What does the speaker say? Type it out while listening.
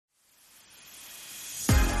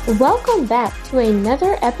Welcome back to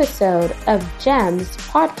another episode of GEMS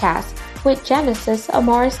podcast with Genesis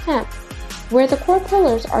Amaris Kemp, where the core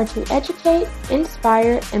pillars are to educate,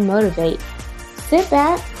 inspire, and motivate. Sit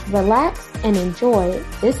back, relax, and enjoy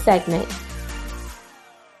this segment.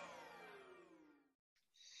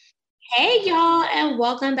 Hey y'all, and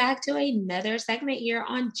welcome back to another segment here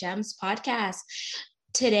on GEMS podcast.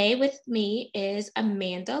 Today with me is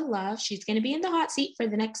Amanda Love. She's going to be in the hot seat for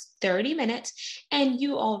the next 30 minutes. And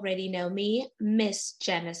you already know me, Miss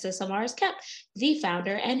Genesis Amaris Kemp, the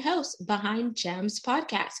founder and host behind GEMS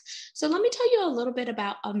podcast. So let me tell you a little bit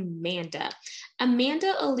about Amanda.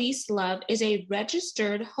 Amanda Elise Love is a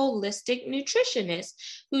registered holistic nutritionist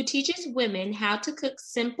who teaches women how to cook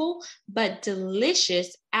simple but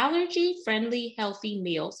delicious allergy-friendly healthy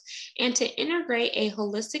meals and to integrate a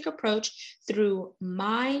holistic approach through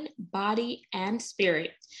mind, body, and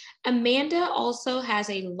spirit. Amanda also has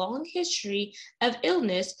a long history of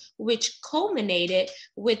illness, which culminated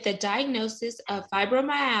with the diagnosis of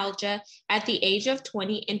fibromyalgia at the age of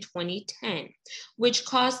 20 in 2010, which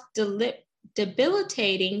caused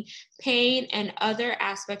debilitating pain and other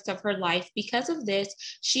aspects of her life. Because of this,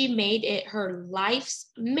 she made it her life's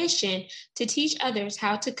mission to teach others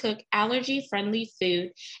how to cook allergy-friendly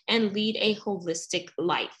food and lead a holistic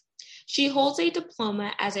life. She holds a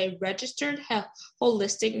diploma as a registered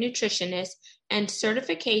holistic nutritionist and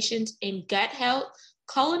certifications in gut health,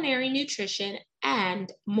 culinary nutrition,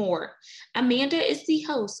 and more. Amanda is the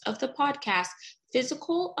host of the podcast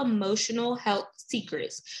Physical Emotional Health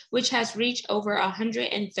Secrets, which has reached over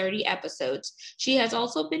 130 episodes. She has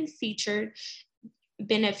also been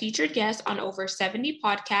a featured guest on over 70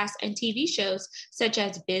 podcasts and TV shows such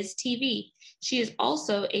as Biz TV. She is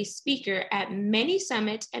also a speaker at many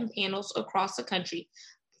summits and panels across the country.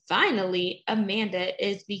 Finally, Amanda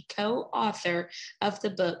is the co-author of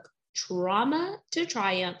the book Trauma to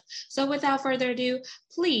Triumph. So without further ado,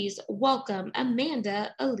 please welcome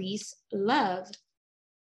Amanda Elise Love.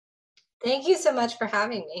 Thank you so much for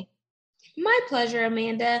having me. My pleasure,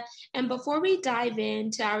 Amanda. And before we dive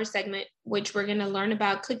into our segment, which we're going to learn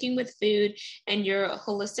about cooking with food and your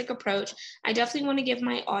holistic approach, I definitely want to give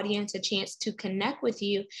my audience a chance to connect with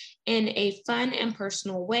you in a fun and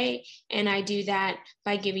personal way. And I do that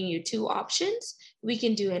by giving you two options. We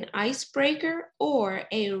can do an icebreaker or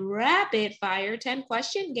a rapid fire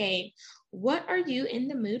 10-question game. What are you in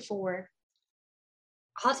the mood for?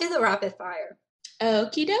 I'll do the rapid fire.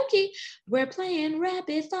 Okie dokie, we're playing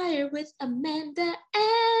rapid fire with Amanda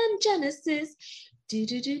and Genesis. Do.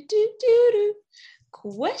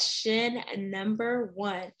 Question number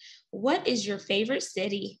 1. What is your favorite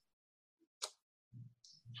city?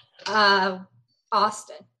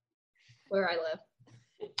 Austin, where I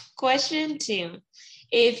live. Question 2.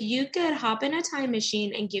 If you could hop in a time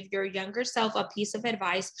machine and give your younger self a piece of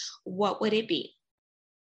advice, what would it be?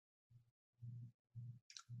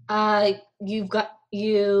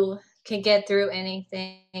 You can get through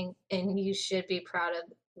anything and you should be proud of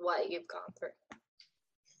what you've gone through.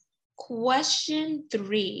 Question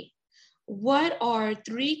 3. What are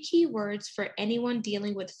 3 key words for anyone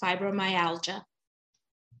dealing with fibromyalgia?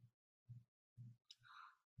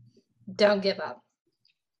 Don't give up.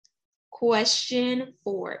 Question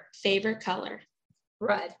 4. Favorite color?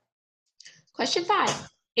 Red. Question 5.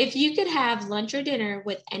 If you could have lunch or dinner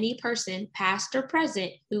with any person, past or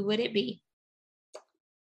present, who would it be?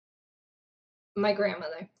 My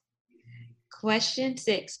grandmother. Question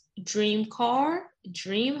 6. Dream car,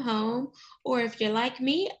 dream home, or if you're like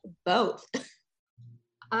me, both?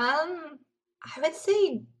 I would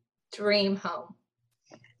say dream home.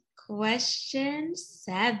 Question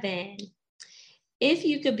 7. If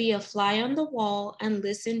you could be a fly on the wall and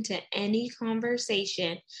listen to any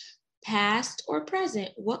conversation, past or present,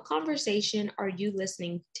 what conversation are you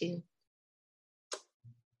listening to?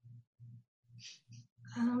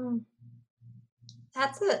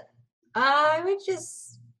 That's it. I would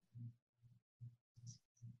just...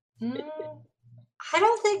 I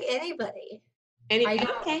don't think anybody.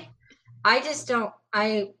 Okay. I just don't...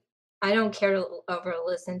 I don't care to over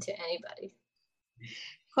listen to anybody.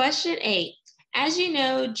 Question 8. As you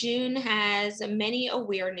know, June has many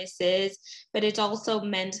awarenesses, but it's also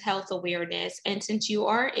men's health awareness. And since you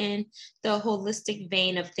are in the holistic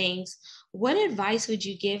vein of things, what advice would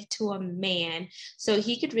you give to a man so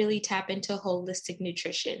he could really tap into holistic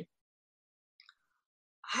nutrition?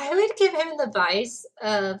 I would give him the advice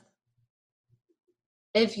of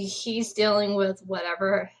if he's dealing with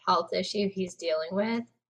whatever health issue he's dealing with,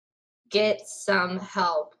 get some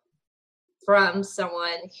help from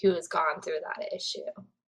someone who has gone through that issue.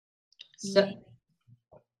 So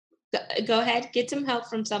go ahead, get some help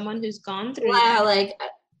from someone who's gone through yeah, that. like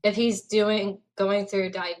if he's going through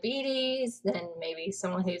diabetes, then maybe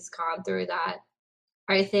someone who's gone through that.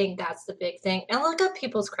 I think that's the big thing. And look up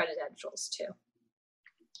people's credentials too.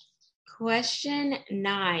 Question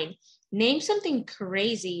 9. Name something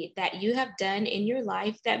crazy that you have done in your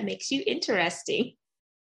life that makes you interesting.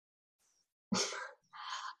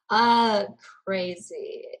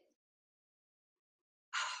 Crazy.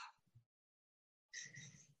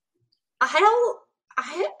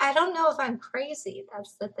 I don't know if I'm crazy.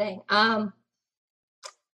 That's the thing. I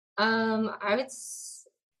would.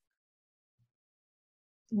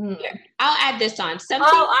 Here, I'll add this on. Something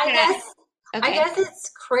I that, guess. okay. I guess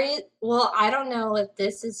it's crazy. Well, I don't know if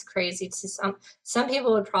this is crazy to some. Some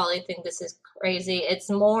people would probably think this is crazy. It's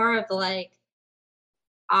more of like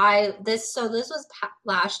this was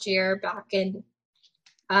last year back in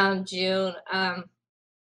June. I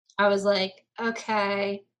was like,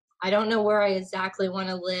 okay, I don't know where I exactly want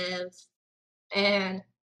to live, and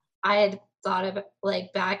I had thought of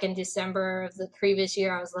like back in December of the previous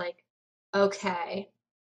year. I was like, okay,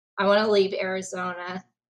 I want to leave Arizona.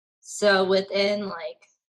 So within like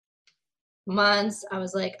months, I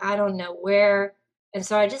was like, I don't know where. And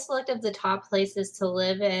so I just looked up the top places to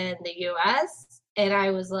live in the US. And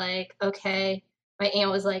I was like, okay. My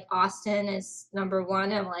aunt was like, Austin is number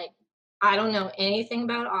one. I'm like, I don't know anything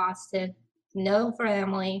about Austin. No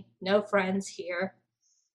family, no friends here.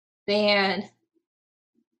 And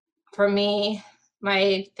for me,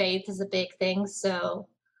 my faith is a big thing. So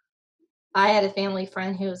I had a family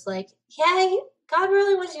friend who was like, yeah, God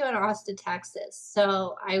really wants you in Austin, Texas.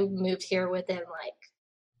 So I moved here within like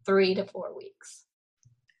 3 to 4 weeks.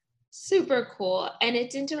 Super cool. And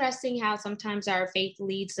it's interesting how sometimes our faith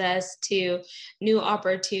leads us to new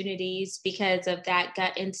opportunities because of that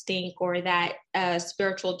gut instinct or that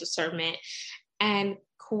spiritual discernment. And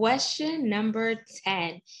question number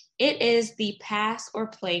 10. It is the pass or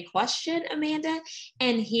play question, Amanda.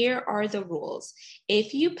 And here are the rules.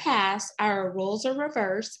 If you pass, our rules are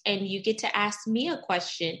reversed and you get to ask me a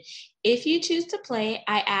question. If you choose to play,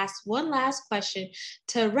 I ask one last question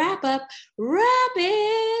to wrap up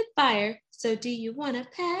rapid fire. So do you want to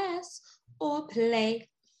pass or play?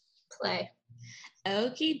 Play.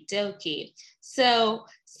 Okie dokie. So,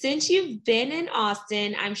 since you've been in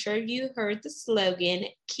Austin, I'm sure you heard the slogan,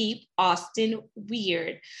 Keep Austin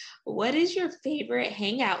Weird. What is your favorite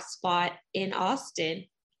hangout spot in Austin?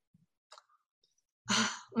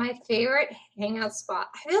 My favorite hangout spot,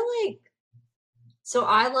 I feel like, so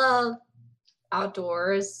I love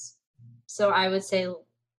outdoors. So I would say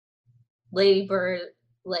Lady Bird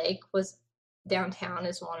Lake was downtown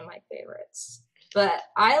is one of my favorites. But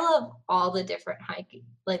I love all the different hiking,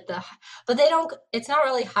 but they don't, it's not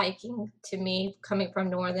really hiking to me coming from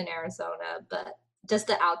northern Arizona, but just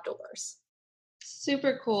the outdoors.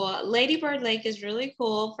 Super cool. Lady Bird Lake is really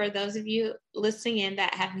cool for those of you listening in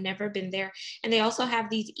that have never been there. And they also have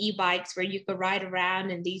these e-bikes where you could ride around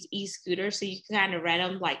and these e-scooters. So you can kind of rent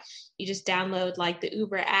them. Like you just download like the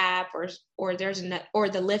Uber app or the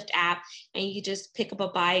Lyft app and you just pick up a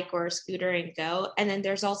bike or a scooter and go. And then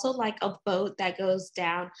there's also like a boat that goes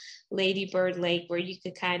down Lady Bird Lake where you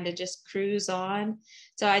could kind of just cruise on.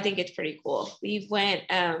 So I think it's pretty cool. We went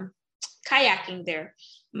kayaking there,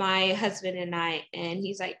 my husband and I, and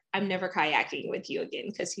he's like, I'm never kayaking with you again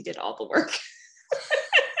because he did all the work.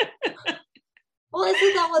 Well,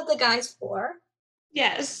 isn't that what the guy's for?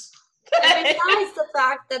 Yes. And besides the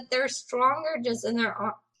fact that they're stronger just in their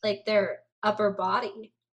upper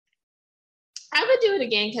body. I would do it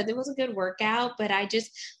again because it was a good workout, but I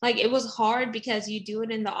just like it was hard because you do it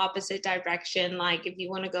in the opposite direction. Like if you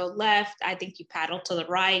want to go left, I think you paddle to the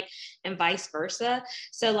right and vice versa.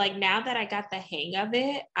 So like now that I got the hang of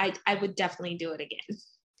it, I would definitely do it again.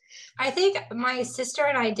 I think my sister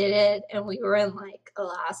and I did it, and we were in like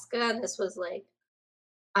Alaska, and this was like,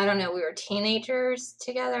 I don't know, we were teenagers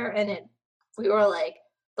together, and we were like,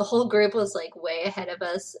 the whole group was like way ahead of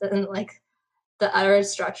us, and like the other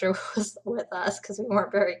instructor was with us because we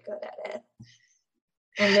weren't very good at it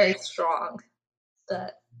and very strong.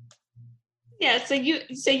 But yeah, so you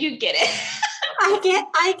get it.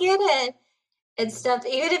 I get it and stuff.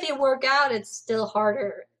 Even if you work out, it's still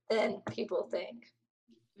harder than people think.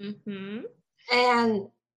 Mm-hmm. And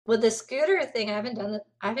with the scooter thing, I haven't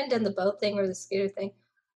done the boat thing or the scooter thing,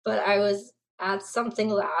 but I was at something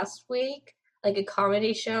last week, like a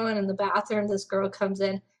comedy show, and in the bathroom, this girl comes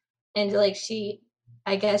in, and like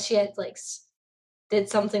I guess she had like did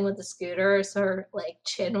something with the scooter, so her like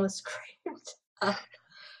chin was scraped up,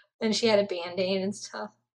 and she had a band-aid and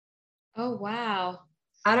stuff. Oh wow.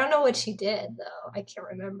 I don't know what she did though. I can't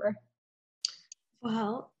remember.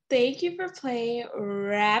 Well, Thank you for playing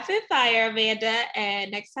Rapid Fire, Amanda.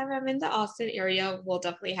 And next time I'm in the Austin area, we'll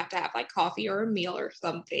definitely have to have like coffee or a meal or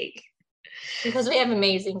something. Because we have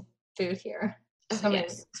amazing food here. Oh,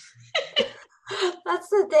 yes. That's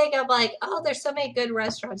the thing. I'm like, oh, there's so many good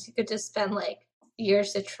restaurants. You could just spend like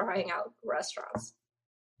years to trying out restaurants.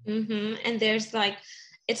 And there's like,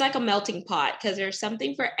 it's like a melting pot because there's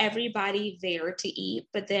something for everybody there to eat.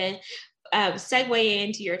 But then segue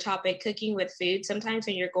into your topic, cooking with food. Sometimes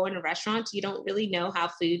when you're going to restaurants, you don't really know how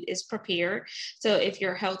food is prepared. So if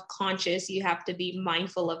you're health conscious, you have to be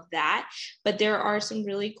mindful of that. But there are some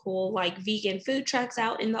really cool like vegan food trucks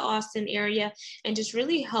out in the Austin area and just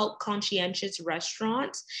really help conscientious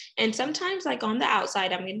restaurants. And sometimes like on the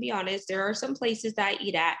outside, I'm going to be honest, there are some places that I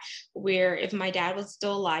eat at where if my dad was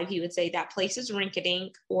still alive, he would say that place is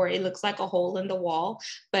rinky-dink or it looks like a hole in the wall,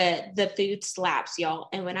 but the food slaps, y'all.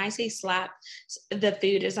 And when I say slap, the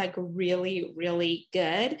food is like really, really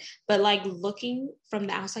good. But like looking from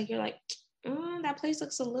the outside, you're like, that place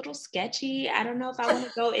looks a little sketchy. I don't know if I want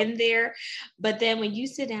to go in there. But then when you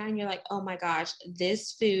sit down, you're like, oh my gosh,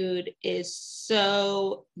 this food is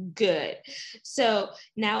so good. So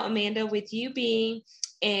now, Amanda, with you being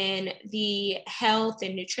in the health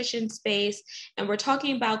and nutrition space, and we're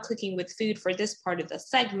talking about cooking with food for this part of the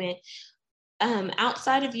segment,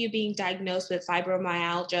 outside of you being diagnosed with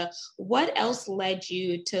fibromyalgia, what else led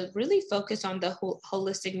you to really focus on the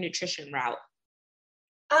holistic nutrition route?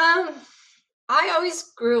 I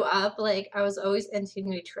always grew up, like, I was always into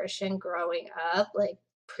nutrition growing up, like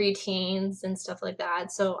preteens and stuff like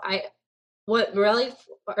that. So what really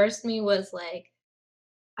forced me was like,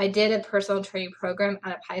 I did a personal training program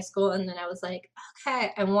out of high school, and then I was like,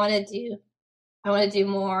 okay, I want to do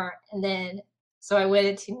more. And then, so I went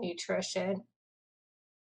into nutrition.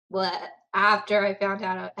 But after I found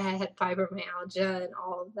out I had fibromyalgia and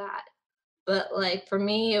all of that. But like for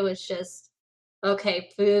me, it was just, okay,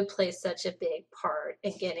 food plays such a big part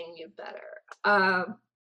in getting you better.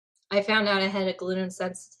 I found out I had a gluten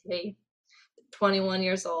sensitivity, 21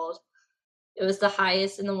 years old. It was the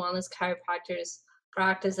highest in the wellness chiropractors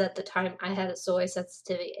practice at the time. I had a soy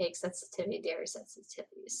sensitivity, egg sensitivity, dairy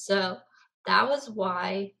sensitivity. So that was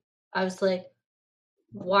why I was like,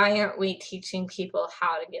 why aren't we teaching people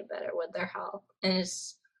how to get better with their health? And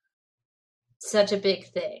it's such a big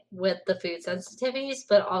thing with the food sensitivities,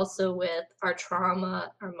 but also with our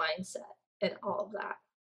trauma, our mindset, and all of that.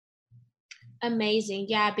 Amazing.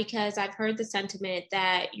 Yeah, because I've heard the sentiment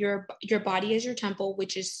that your body is your temple,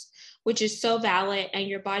 which is so valid, and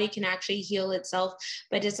your body can actually heal itself.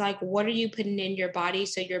 But it's like, what are you putting in your body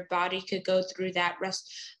so your body could go through that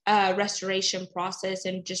restoration process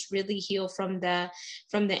and just really heal from the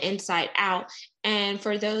inside out. And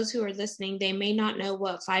for those who are listening, they may not know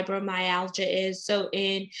what fibromyalgia is. So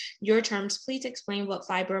in your terms, please explain what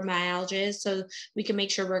fibromyalgia is so we can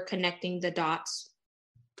make sure we're connecting the dots.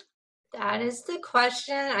 That is the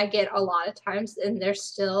question I get a lot of times, and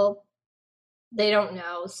they don't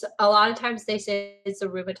know. So a lot of times they say it's a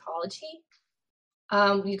rheumatology.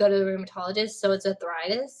 You go to the rheumatologist, so it's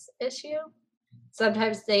arthritis issue.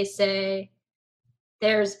 Sometimes they say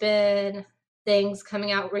there's been things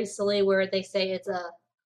coming out recently where they say it's a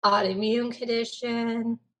autoimmune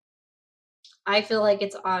condition. I feel like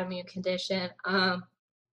it's an autoimmune condition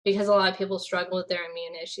because a lot of people struggle with their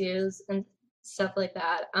immune issues and stuff like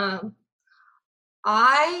that.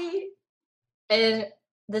 And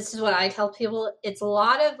this is what I tell people, it's a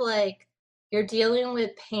lot of like, you're dealing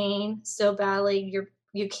with pain so badly,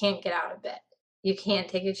 you can't get out of bed. You can't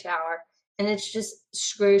take a shower. And it's just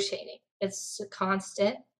excruciating. It's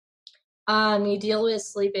constant. You deal with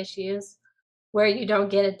sleep issues where you don't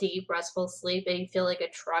get a deep, restful sleep and you feel like a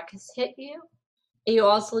truck has hit you. You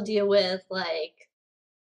also deal with like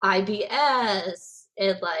IBS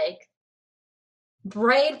and like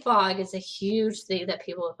brain fog is a huge thing that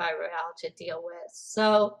people with fibromyalgia deal with.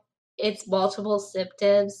 So it's multiple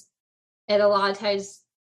symptoms, and a lot of times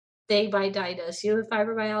they might diagnose you with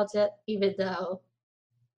fibromyalgia, even though,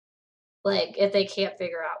 like, if they can't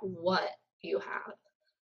figure out what you have.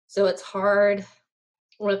 So it's hard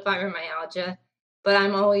with fibromyalgia, but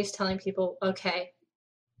I'm always telling people, okay,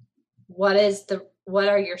 what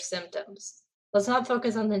are your symptoms? Let's not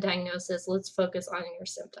focus on the diagnosis. Let's focus on your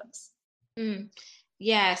symptoms.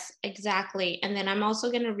 Yes, exactly. And then I'm also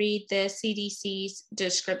going to read the CDC's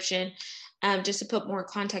description just to put more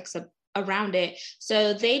context around it.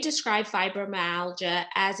 So they describe fibromyalgia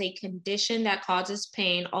as a condition that causes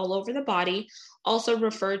pain all over the body, also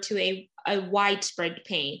referred to a widespread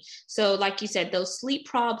pain. So like you said, those sleep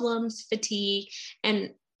problems, fatigue, and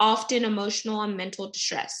often emotional and mental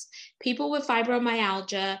distress. People with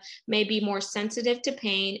fibromyalgia may be more sensitive to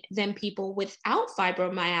pain than people without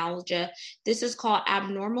fibromyalgia. This is called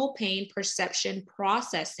abnormal pain perception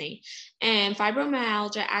processing. And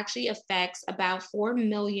fibromyalgia actually affects about 4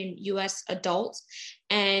 million US adults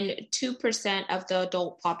and 2% of the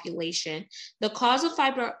adult population. The cause of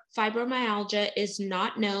fibromyalgia is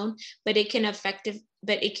not known, but it can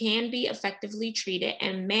be effectively treated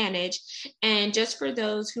and managed. And just for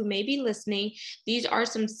those who may be listening, these are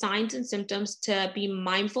some signs and symptoms to be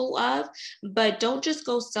mindful of, but don't just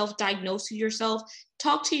go self-diagnose yourself.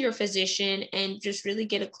 Talk to your physician and just really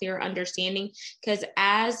get a clear understanding, because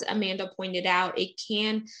as Amanda pointed out, it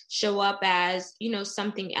can show up as,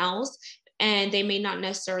 something else, and they may not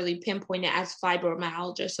necessarily pinpoint it as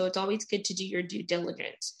fibromyalgia. So it's always good to do your due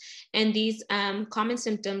diligence. And these common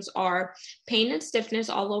symptoms are pain and stiffness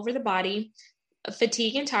all over the body,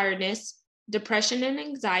 fatigue and tiredness, depression and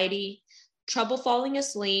anxiety, trouble falling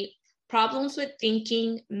asleep, problems with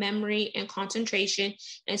thinking, memory, and concentration.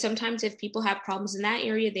 And sometimes if people have problems in that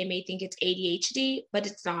area, they may think it's ADHD, but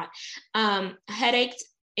it's not. Headaches,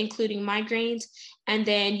 including migraines, and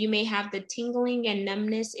then you may have the tingling and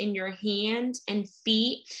numbness in your hands and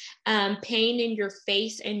feet, pain in your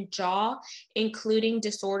face and jaw, including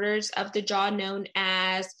disorders of the jaw known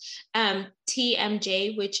as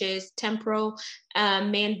TMJ, which is temporal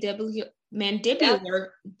mandibular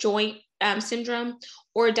joint syndrome,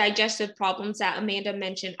 or digestive problems that Amanda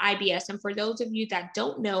mentioned, IBS. And for those of you that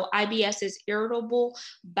don't know, IBS is irritable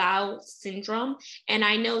bowel syndrome. And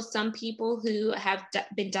I know some people who have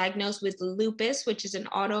been diagnosed with lupus, which is an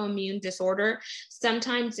autoimmune disorder.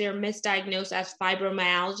 Sometimes they're misdiagnosed as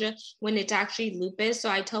fibromyalgia when it's actually lupus.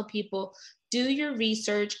 So I tell people, do your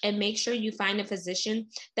research and make sure you find a physician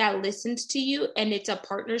that listens to you. And it's a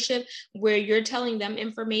partnership where you're telling them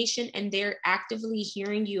information and they're actively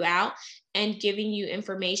hearing you out and giving you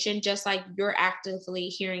information, just like you're actively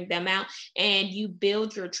hearing them out, and you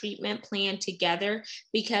build your treatment plan together,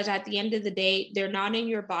 because at the end of the day, they're not in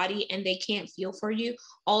your body and they can't feel for you.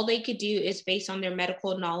 All they could do is, based on their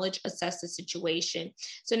medical knowledge, assess the situation.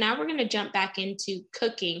 So now we're going to jump back into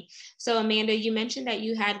cooking. So Amanda, you mentioned that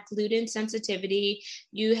you had gluten sensitivity,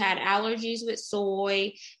 you had allergies with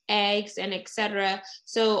soy, eggs, and etc.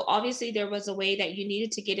 So obviously there was a way that you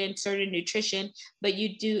needed to get in certain nutrition, but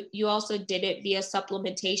you also did it via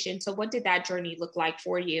supplementation. So what did that journey look like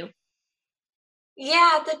for you?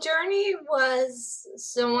 Yeah, the journey was,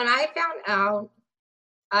 so when I found out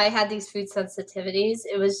I had these food sensitivities,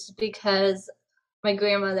 it was because my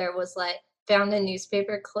grandmother was like, found a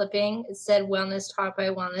newspaper clipping. It said wellness taught by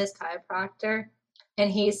wellness chiropractor.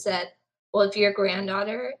 And he said, well, if your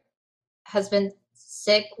granddaughter has been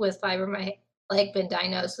sick with been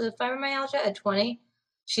diagnosed with fibromyalgia at 20,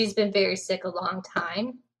 she's been very sick a long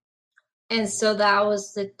time. And so that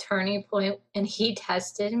was the turning point. And he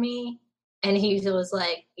tested me and he was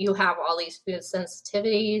like, you have all these food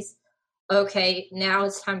sensitivities. Okay, now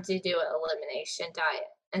it's time to do an elimination diet.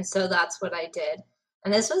 And so that's what I did.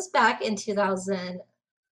 And this was back in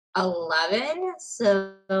 2011.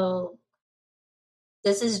 So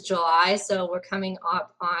this is July. So we're coming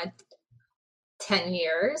up on 10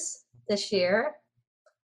 years this year.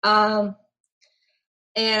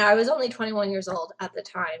 And I was only 21 years old at the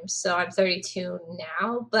time, so I'm 32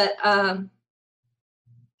 now. But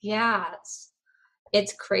yeah,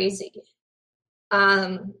 it's crazy.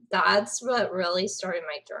 That's what really started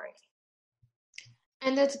my journey.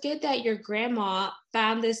 And that's good that your grandma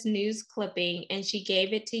found this news clipping and she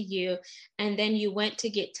gave it to you, and then you went to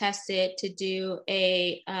get tested to do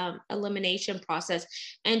a elimination process.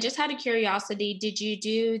 And just out of curiosity, did you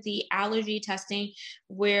do the allergy testing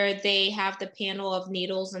where they have the panel of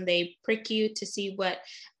needles and they prick you to see what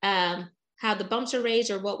how the bumps are raised,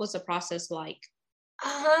 or what was the process like?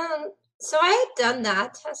 So I had done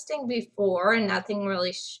that testing before, and nothing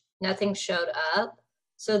showed up.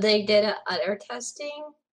 So they did a udder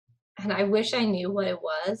testing, and I wish I knew what it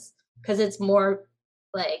was, because it's more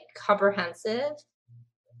like comprehensive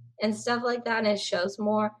and stuff like that, and it shows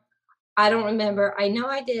more. I don't remember. I know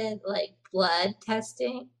I did like blood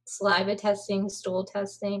testing, saliva testing, stool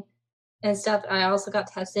testing, and stuff. I also got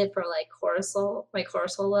tested for like my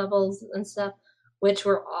cortisol levels and stuff, which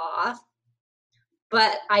were off.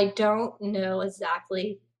 But I don't know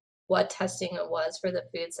exactly what testing it was for the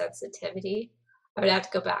food sensitivity. I would have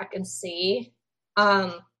to go back and see.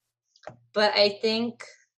 But I think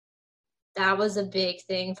that was a big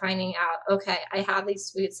thing, finding out, okay, I have these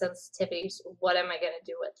food sensitivities. What am I going to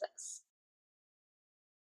do with this?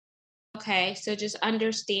 Okay, so just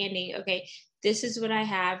understanding, okay, this is what I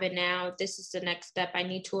have, and now this is the next step. I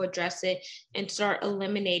need to address it and start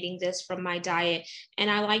eliminating this from my diet. And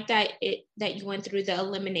I like that you went through the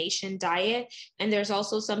elimination diet. And there's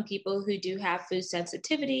also some people who do have food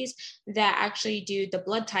sensitivities that actually do the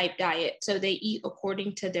blood type diet. So they eat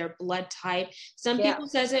according to their blood type. Some people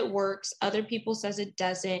says it works, other people says it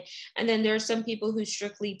doesn't. And then there are some people who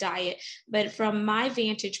strictly diet. But from my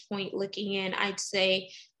vantage point looking in, I'd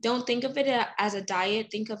say don't think of it as a diet,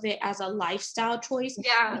 think of it as a lifestyle choice.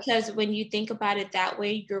 Because when you think about it that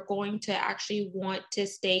way, you're going to actually want to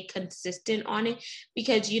stay consistent on it,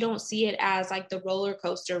 because you don't see it as like the roller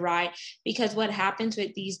coaster ride. Because what happens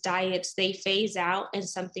with these diets, they phase out and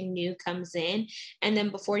something new comes in, and then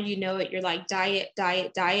before you know it, you're like diet,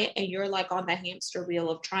 and you're like on the hamster wheel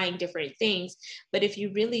of trying different things. But if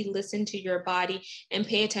you really listen to your body and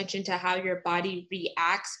pay attention to how your body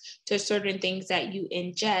reacts to certain things that you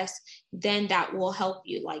ingest, then that will help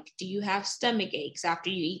you. Like, do you have stomach aches after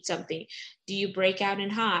you eat something? Do you break out in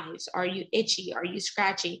hives? Are you itchy? Are you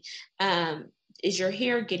scratchy? Is your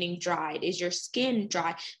hair getting dried? Is your skin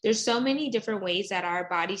dry? There's so many different ways that our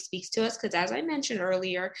body speaks to us, because as I mentioned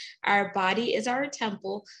earlier, our body is our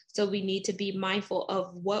temple. So we need to be mindful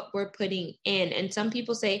of what we're putting in. And some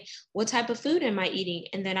people say, what type of food am I eating?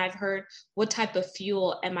 And then I've heard, what type of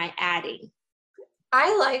fuel am I adding?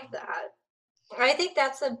 I like that. I think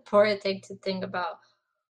that's an important thing to think about.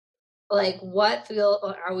 Like, what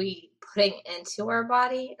fuel are we putting into our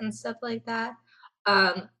body and stuff like that?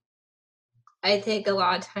 I think a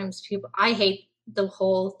lot of times I hate the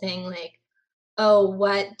whole thing, like, oh,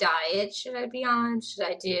 what diet should I be on? Should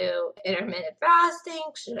I do intermittent fasting?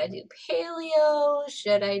 Should I do paleo?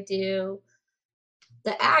 Should I do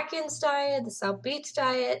the Atkins diet, the South Beach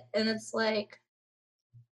diet? And it's like,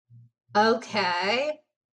 okay,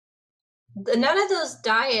 none of those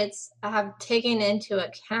diets have taken into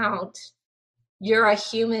account you're a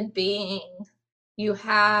human being. You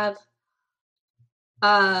have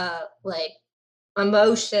like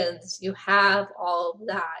emotions, you have all of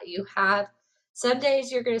that. You have some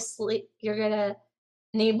days you're gonna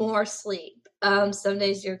need more sleep. Some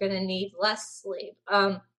days you're gonna need less sleep.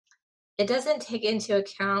 It doesn't take into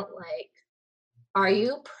account, like, are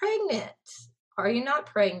you pregnant? Are you not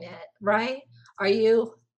pregnant? Right?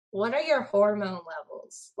 What are your hormone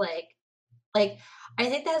levels? Like I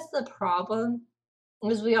think that's the problem,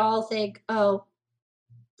 is we all think, oh,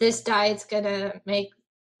 this diet's gonna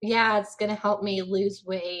it's gonna help me lose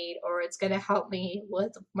weight, or it's gonna help me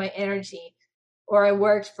with my energy, or I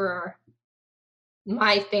worked for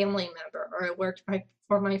my family member, or I worked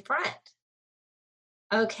for my friend.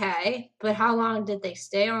 Okay, but how long did they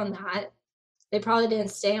stay on that? They probably didn't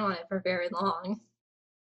stay on it for very long.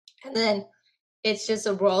 And then it's just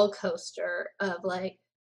a roller coaster of like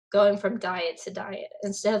going from diet to diet,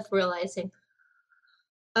 instead of realizing,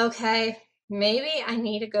 okay, maybe I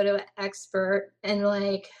need to go to an expert and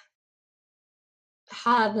like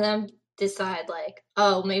have them decide, like,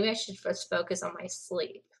 oh, maybe I should just focus on my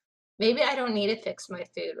sleep. Maybe I don't need to fix my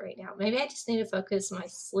food right now. Maybe I just need to focus on my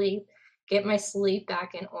sleep, get my sleep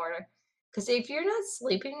back in order. Because if you're not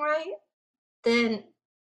sleeping right, then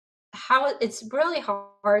it's really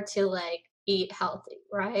hard to like eat healthy,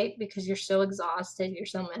 right? Because you're so exhausted, you're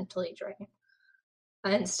so mentally drained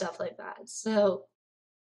and stuff like that. So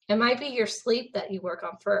it might be your sleep that you work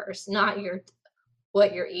on first, not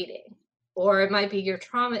what you're eating. Or it might be your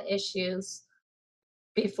trauma issues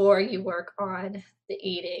before you work on the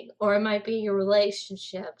eating. Or it might be your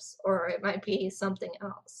relationships, or it might be something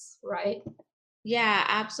else, right? Yeah,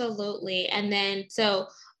 absolutely. And then, so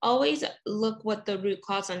always look what the root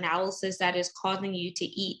cause analysis that is causing you to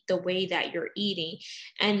eat the way that you're eating.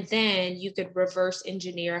 And then you could reverse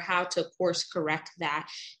engineer how to course correct that.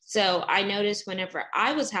 So I noticed whenever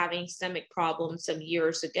I was having stomach problems some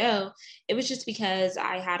years ago, it was just because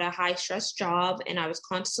I had a high stress job and I was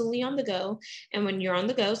constantly on the go. And when you're on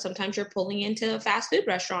the go, sometimes you're pulling into a fast food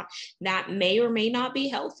restaurant that may or may not be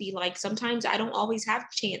healthy. Like sometimes I don't always have a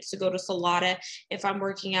chance to go to Salata if I'm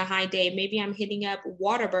working a high day. Maybe I'm hitting up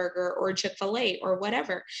Whataburger or Chick-fil-A or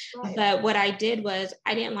whatever. Right. But what I did was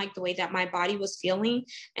I didn't like the way that my body was feeling.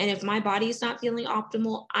 And if my body is not feeling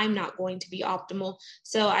optimal, I'm not going to be optimal.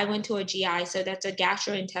 So I went to a GI. So that's a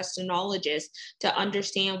gastrointestinologist, to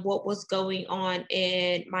understand what was going on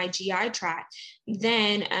in my GI tract.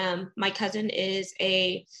 Then my cousin is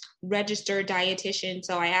a registered dietitian.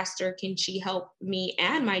 So I asked her, can she help me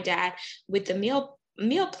and my dad with the meal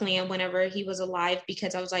meal plan whenever he was alive,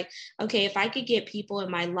 because I was like, okay, if I could get people in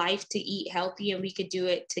my life to eat healthy and we could do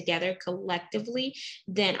it together collectively,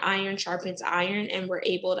 then iron sharpens iron and we're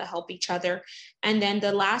able to help each other. And then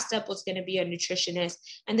the last step was going to be a nutritionist.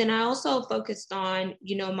 And then I also focused on,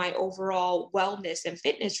 my overall wellness and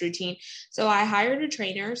fitness routine. So I hired a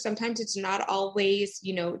trainer. Sometimes it's not always,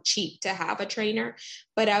 cheap to have a trainer,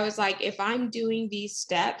 but I was like, if I'm doing these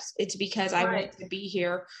steps, it's because I want to be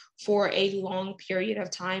here for a long period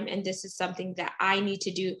of time. And this is something that I need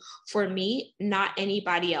to do for me, not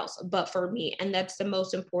anybody else, but for me. And that's the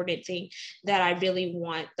most important thing that I really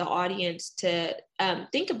want the audience to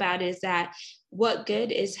think about, is that what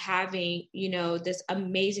good is having, this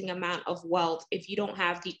amazing amount of wealth if you don't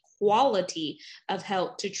have the quality of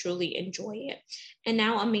health to truly enjoy it. And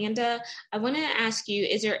now, Amanda, I want to ask you,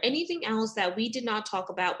 is there anything else that we did not talk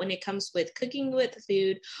about when it comes with cooking with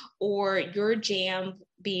food, or your jam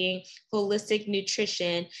being holistic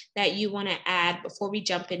nutrition, that you want to add before we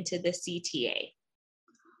jump into the CTA?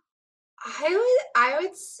 I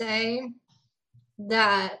would say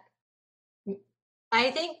that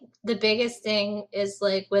I think the biggest thing is,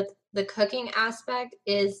 like, with the cooking aspect,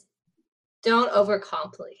 is don't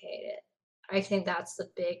overcomplicate it. I think that's the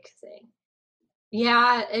big thing.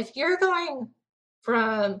 Yeah, if you're going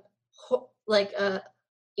from like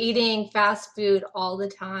eating fast food all the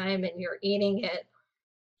time and you're eating it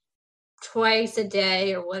twice a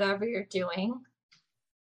day or whatever you're doing,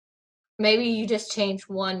 maybe you just change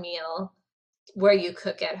one meal where you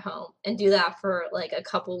cook at home and do that for like a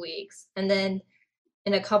couple weeks. And then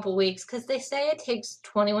in a couple weeks, because they say it takes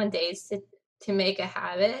 21 days to make a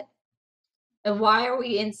habit. And why are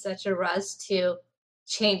we in such a rush to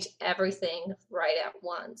change everything right at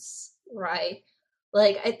once, right?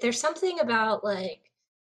 Like, there's something about, like,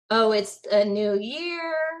 oh, it's a new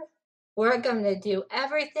year. We're going to do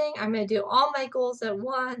everything. I'm going to do all my goals at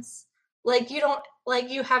once. Like, you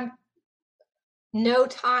have no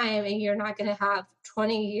time, and you're not going to have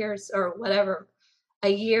 20 years or whatever, a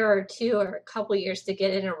year or two or a couple years to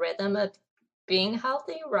get in a rhythm of being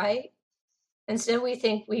healthy, right? Instead, we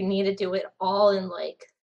think we need to do it all in like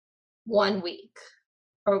 1 week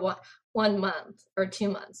or 1 month or 2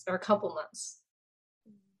 months or a couple months.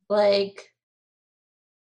 Like,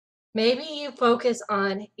 maybe you focus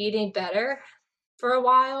on eating better for a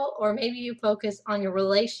while, or maybe you focus on your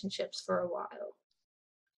relationships for a while.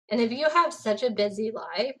 And if you have such a busy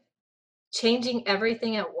life, changing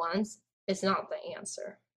everything at once is not the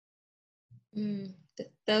answer.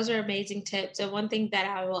 Those are amazing tips. And one thing that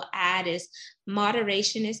I will add is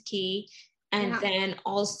moderation is key. And then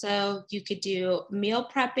also you could do meal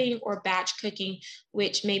prepping or batch cooking,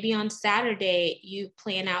 which maybe on Saturday you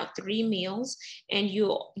plan out 3 meals and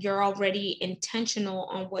you're already intentional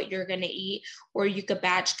on what you're going to eat. Or you could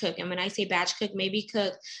batch cook. And when I say batch cook, maybe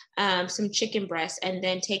cook some chicken breast and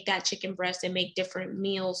then take that chicken breast and make different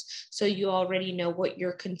meals, so you already know what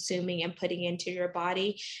you're consuming and putting into your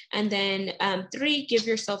body. And then 3, give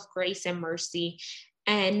yourself grace and mercy.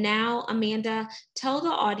 And now, Amanda, tell the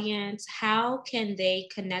audience, how can they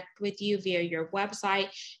connect with you via your website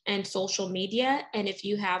and social media? And if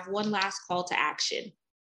you have one last call to action.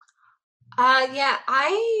 Yeah,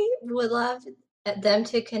 I would love them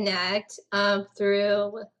to connect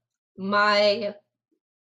through my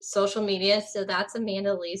social media. So that's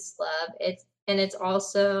Amanda Lease Love. It's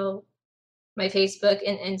also my Facebook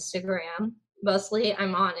and Instagram. Mostly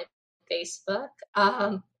I'm on Facebook.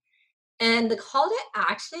 And the call to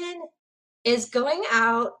action is going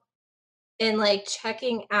out and like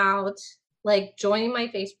checking out, like joining my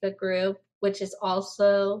Facebook group, which is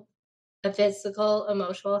also a Physical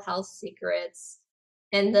Emotional Health Secrets.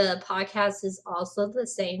 And the podcast is also the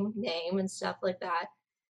same name and stuff like that,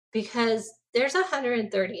 because there's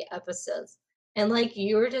 130 episodes. And like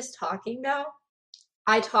you were just talking about,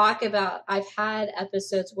 I've had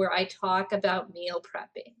episodes where I talk about meal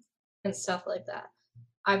prepping and stuff like that.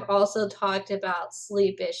 I've also talked about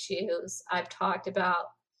sleep issues. I've talked about,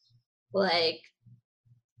 like,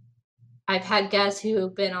 I've had guests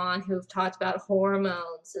who've been on who've talked about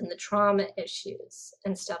hormones and the trauma issues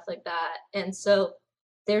and stuff like that. And so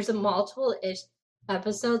there's a multiple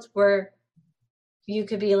episodes where you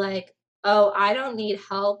could be like, oh, I don't need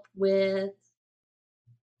help with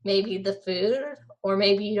maybe the food, or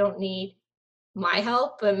maybe you don't need my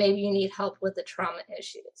help, but maybe you need help with the trauma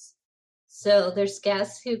issues. So there's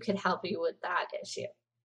guests who can help you with that issue,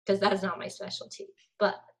 because that's not my specialty.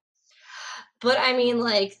 But I mean,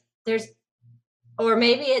 like, or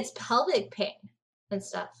maybe it's pelvic pain and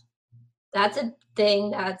stuff. That's a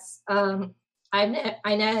thing that's I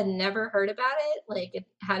had never heard about it. Like, it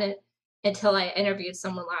hadn't until I interviewed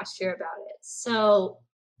someone last year about it. So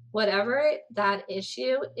whatever that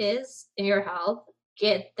issue is in your health,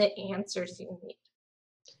 get the answers you need.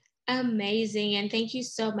 Amazing. And thank you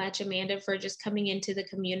so much, Amanda, for just coming into the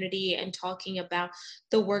community and talking about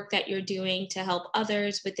the work that you're doing to help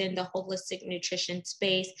others within the holistic nutrition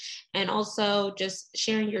space, and also just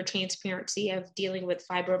sharing your transparency of dealing with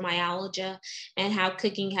fibromyalgia and how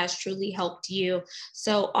cooking has truly helped you.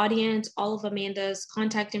 So, audience, all of Amanda's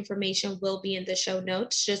contact information will be in the show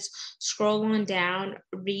notes. Just scroll on down,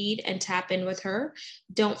 read, and tap in with her.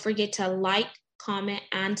 Don't forget to like, comment,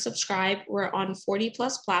 and subscribe. We're on 40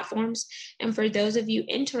 plus platforms. And for those of you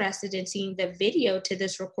interested in seeing the video to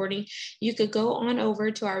this recording, you could go on over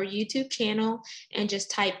to our YouTube channel and just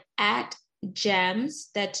type @GEMS,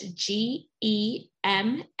 that's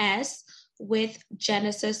GEMS, with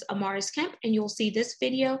Genesis Amaris Kemp, and you'll see this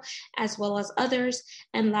video as well as others.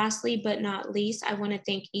 And lastly, but not least, I want to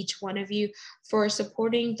thank each one of you for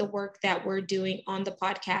supporting the work that we're doing on the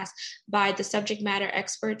podcast by the subject matter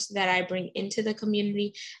experts that I bring into the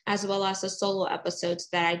community, as well as the solo episodes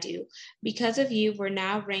that I do. Because of you, we're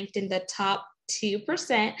now ranked in the top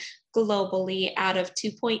 2% globally out of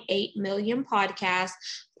 2.8 million podcasts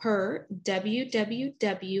per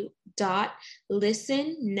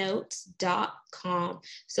www.listennotes.com.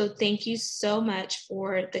 So thank you so much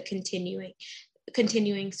for the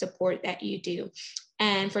continuing support that you do.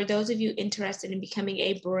 And for those of you interested in becoming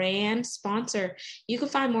a brand sponsor, you can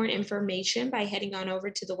find more information by heading on over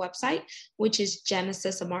to the website, which is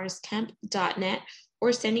genesisamarisKemp.net,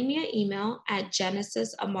 or sending me an email at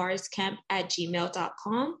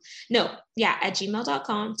genesisamarisKemp@gmail.com. at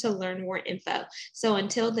gmail.com to learn more info. So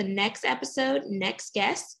until the next episode, next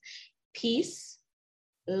guest, peace,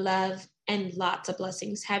 love, and lots of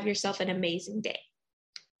blessings. Have yourself an amazing day.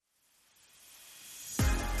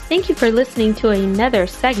 Thank you for listening to another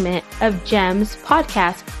segment of GEMS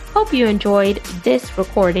Podcast. Hope you enjoyed this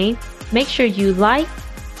recording. Make sure you like,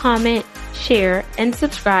 comment, share, and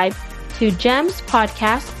subscribe to GEMS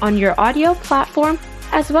Podcast on your audio platform,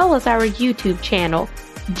 as well as our YouTube channel,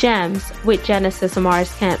 GEMS with Genesis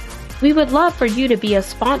Amaris Kemp. We would love for you to be a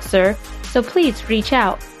sponsor, so please reach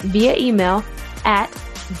out via email at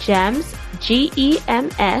GEMS,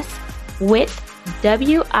 GEMS, with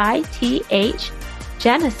WITH,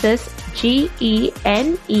 Genesis,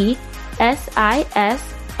 GENESIS,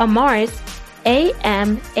 Amaris,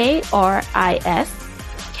 AMARIS,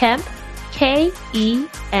 Kemp, KEMP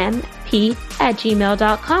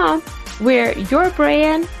 @gmail.com, where your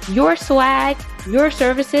brand, your swag, your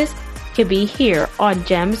services could be here on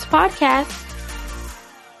GEMS Podcast.